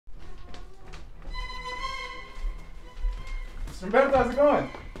Mr. Humberto, how's it going?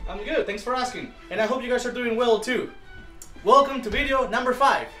 I'm good, thanks for asking. And I hope you guys are doing well too. Welcome to video number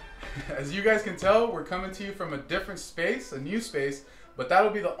 5. As you guys can tell, we're coming to you from a different space, a new space, but that'll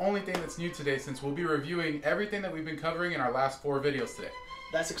be the only thing that's new today since we'll be reviewing everything that we've been covering in our last 4 videos today.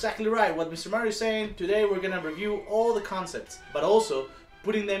 That's exactly right. What Mr. Mario is saying, today we're gonna review all the concepts, but also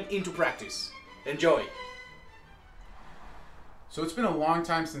putting them into practice. Enjoy! So it's been a long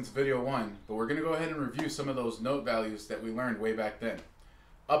time since video 1, but we're gonna go ahead and review some of those note values that we learned way back then.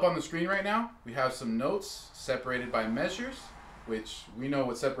 Up on the screen right now, we have some notes separated by measures, which we know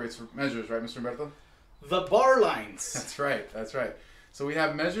what separates measures, right, Mr. Humberto? The bar lines. That's right, that's right. So we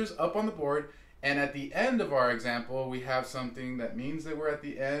have measures up on the board, and at the end of our example, we have something that means that we're at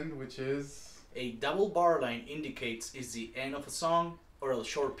the end, which is... A double bar line indicates it's the end of a song or a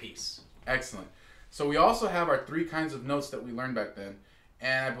short piece. Excellent. So we also have our 3 kinds of notes that we learned back then,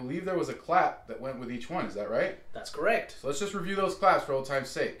 and I believe there was a clap that went with each one, is that right? That's correct. So let's just review those claps for old time's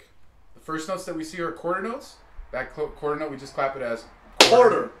sake. The first notes that we see are quarter notes. That quarter note, we just clap it as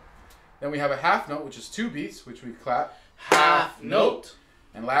quarter. Then we have a half note, which is 2 beats, which we clap half note.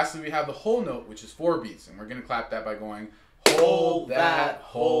 And lastly, we have the whole note, which is 4 beats, and we're going to clap that by going hold that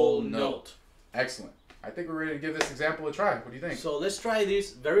whole note. Excellent. I think we're ready to give this example a try. What do you think? So let's try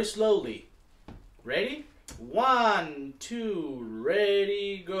this very slowly. Ready? 1, 2,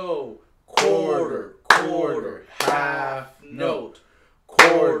 ready, go. Quarter, quarter, half note.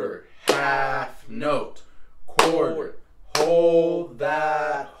 Quarter, half note. Quarter, hold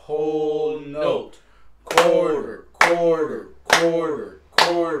that whole note. Quarter, quarter, quarter,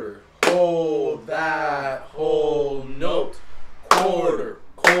 quarter, hold that whole note. Quarter,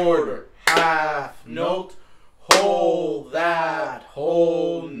 quarter, half note. Hold that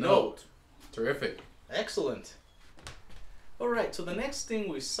whole note. Terrific. Excellent. Alright, so the next thing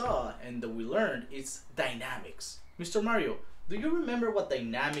we saw and that we learned is dynamics. Mr. Mario, do you remember what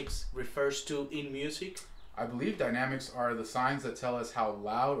dynamics refers to in music? I believe dynamics are the signs that tell us how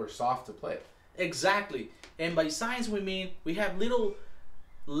loud or soft to play. Exactly. And by signs we mean we have little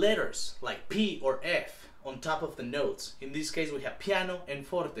letters like P or F on top of the notes. In this case we have piano and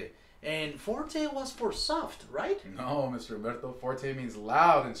forte. And forte was for soft, right? No, Mr. Humberto, forte means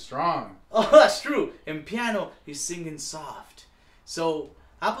loud and strong. Oh, that's true. And piano is singing soft. So,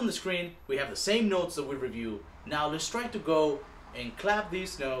 up on the screen, we have the same notes that we review. Now, let's try to go and clap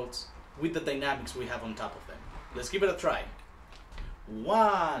these notes with the dynamics we have on top of them. Let's give it a try.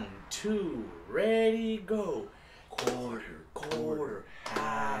 1, 2, ready, go. Quarter, quarter,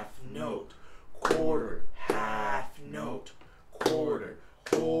 half note. Quarter, half note. Quarter.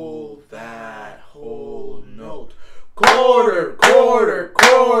 Hold that whole note. Quarter, quarter,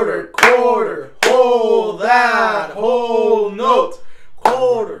 quarter, quarter. Hold that whole note.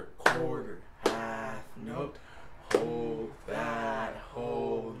 Quarter, quarter, half note. Hold that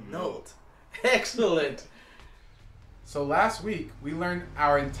whole note. Excellent. So last week, we learned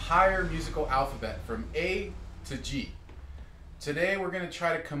our entire musical alphabet from A to G. Today, we're going to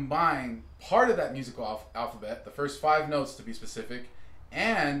try to combine part of that musical alphabet, the first 5 notes to be specific,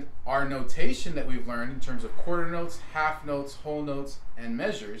 and our notation that we've learned in terms of quarter notes, half notes, whole notes, and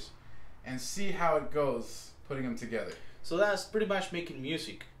measures, and see how it goes putting them together. So that's pretty much making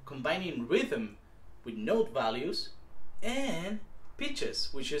music, combining rhythm with note values and pitches,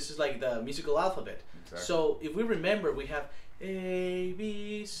 which is like the musical alphabet. Exactly. So if we remember, we have A,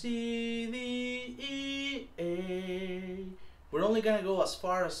 B, C, D, E, A. We're only gonna go as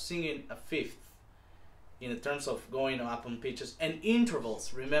far as singing a fifth in terms of going up on pitches and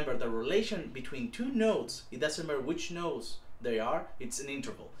intervals. Remember, the relation between 2 notes, it doesn't matter which notes they are, it's an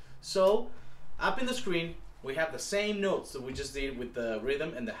interval. So up in the screen we have the same notes that we just did with the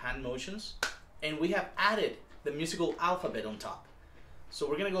rhythm and the hand motions, and we have added the musical alphabet on top. So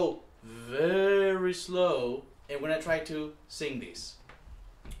we're gonna go very slow and we're gonna try to sing this.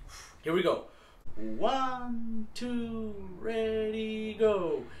 Here we go. 1, 2, ready,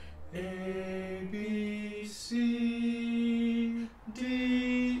 go. A, B, C,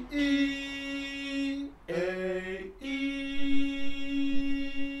 D, E, A, E,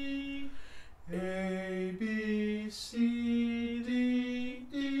 A, B, C, D,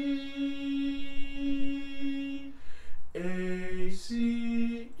 E, A,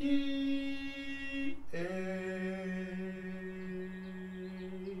 C, E, A.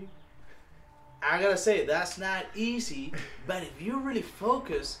 I gotta say, that's not easy, but if you really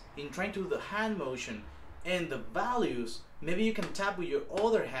focus in trying to do the hand motion and the values, maybe you can tap with your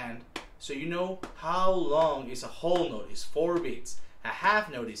other hand so you know how long is a whole note. It's 4 beats. A half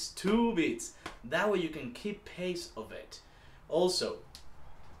note is 2 beats. That way you can keep pace of it. Also,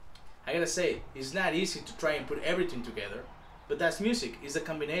 I gotta say, it's not easy to try and put everything together, but that's music. It's a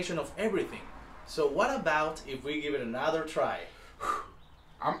combination of everything. So what about if we give it another try?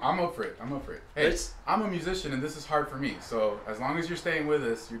 I'm up for it. I'm up for it. Hey, I'm a musician and this is hard for me. So as long as you're staying with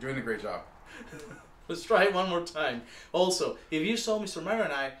us, you're doing a great job. Let's try it one more time. Also, if you saw Mr. Mario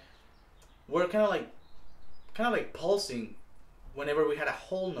and I, we're kind of like pulsing whenever we had a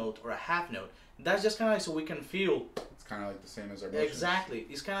whole note or a half note. That's just kind of like so we can feel. It's kind of like the same as our motions. Exactly.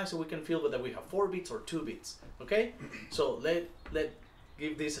 It's kind of like so we can feel that we have 4 beats or 2 beats. Okay? So let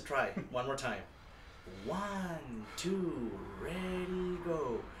give this a try one more time. 1, 2, ready,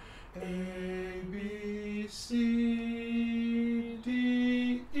 go. A, B, C,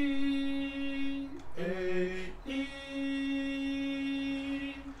 D, E, A, E,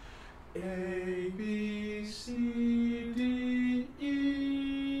 A, B, C, D, E,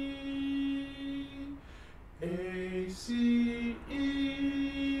 A, C,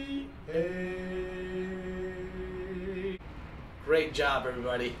 E, A. Great job,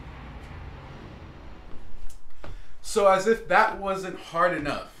 everybody. So as if that wasn't hard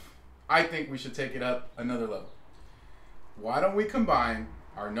enough, I think we should take it up another level. Why don't we combine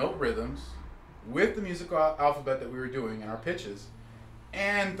our note rhythms with the musical alphabet that we were doing and our pitches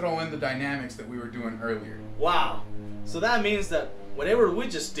and throw in the dynamics that we were doing earlier? Wow. So that means that whatever we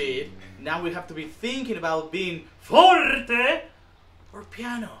just did, now we have to be thinking about being forte or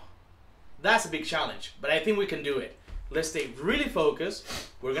piano. That's a big challenge, but I think we can do it. Let's stay really focused.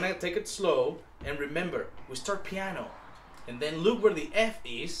 We're gonna take it slow, and remember, we start piano, and then look where the F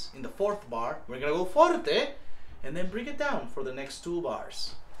is in the 4th bar. We're gonna go forte, and then bring it down for the next 2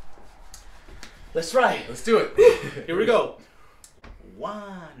 bars. Let's try. Let's do it. Here we go.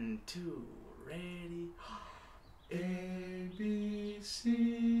 1, 2, ready. A, B,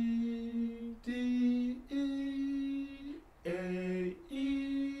 C, D, E, A, E.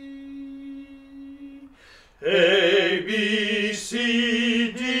 A, B,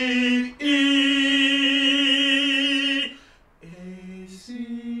 C, D, E. A,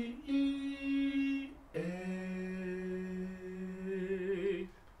 C, E, A.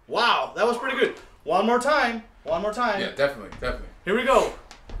 Wow, that was pretty good. One more time. One more time. Yeah, definitely, definitely. Here we go.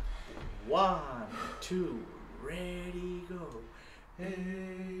 1, 2, ready, go.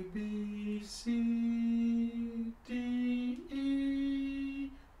 A, B, C, D,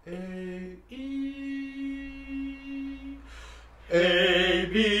 E, A, E. A,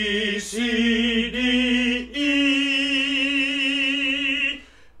 B, C, D, E.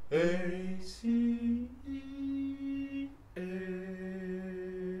 A, C, E, A.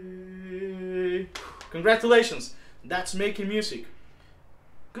 Congratulations. That's making music.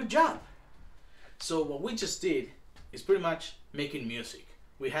 Good job. So what we just did is pretty much making music.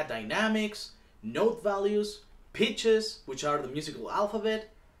 We had dynamics, note values, pitches, which are the musical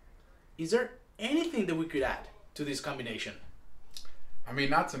alphabet. Is there anything that we could add to this combination? I mean,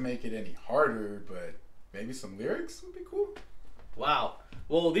 not to make it any harder, but maybe some lyrics would be cool. Wow.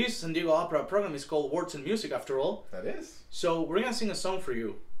 Well, this San Diego Opera program is called Words and Music after all. That is. So we're gonna sing a song for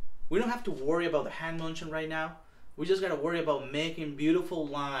you. We don't have to worry about the hand motion right now. We just gotta worry about making beautiful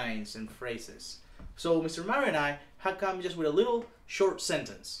lines and phrases. So Mr. Mario and I have come just with a little short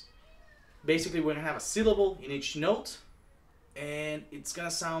sentence. Basically, we're gonna have a syllable in each note, and it's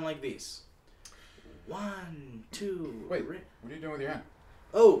gonna sound like this. 1, 2. Wait, what are you doing with your hand?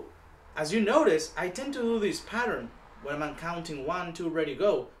 Oh, as you notice, I tend to do this pattern when I'm counting 1, 2, ready,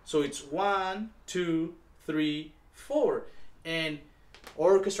 go. So it's 1, 2, 3, 4. And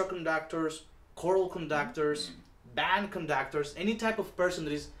orchestra conductors, choral conductors, band conductors, any type of person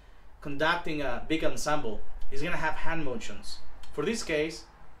that is conducting a big ensemble is gonna have hand motions. For this case,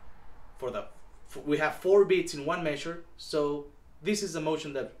 we have 4 beats in one measure, so this is the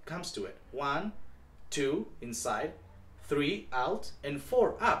motion that comes to it. 1, 2 inside, 3 out, and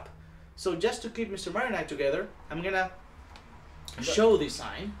 4 up. So just to keep Mr. Mario and I together, I'm gonna show the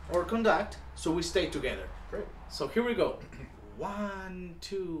sign or conduct so we stay together. Great. So here we go. 1,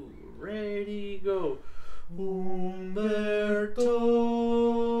 2, ready, go. Humberto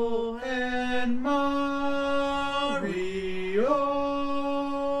and Mario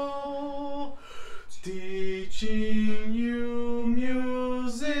teaching you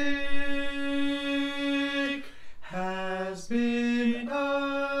music has been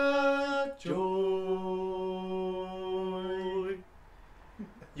a joy.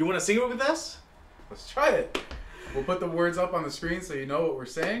 You want to sing it with us? Let's try it. We'll put the words up on the screen so you know what we're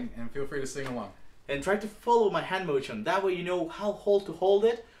saying, and feel free to sing along. And try to follow my hand motion. That way you know how to hold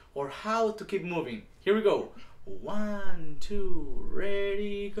it or how to keep moving. Here we go. 1, 2,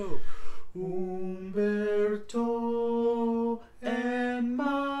 ready, go. Humberto and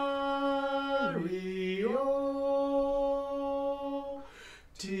Mario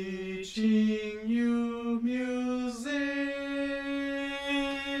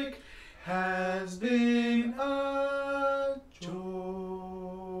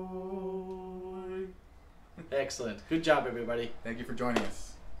Excellent. Good job, everybody. Thank you for joining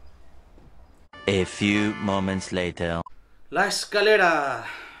us. A few moments later. La escalera.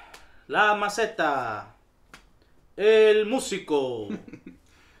 La maceta. El músico.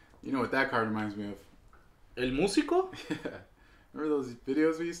 You know what that card reminds me of? El músico? Remember those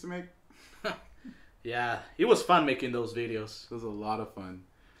videos we used to make? Yeah, it was fun making those videos. It was a lot of fun.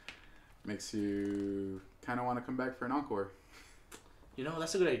 Makes you kind of want to come back for an encore. You know,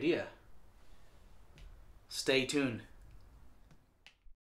 that's a good idea. Stay tuned.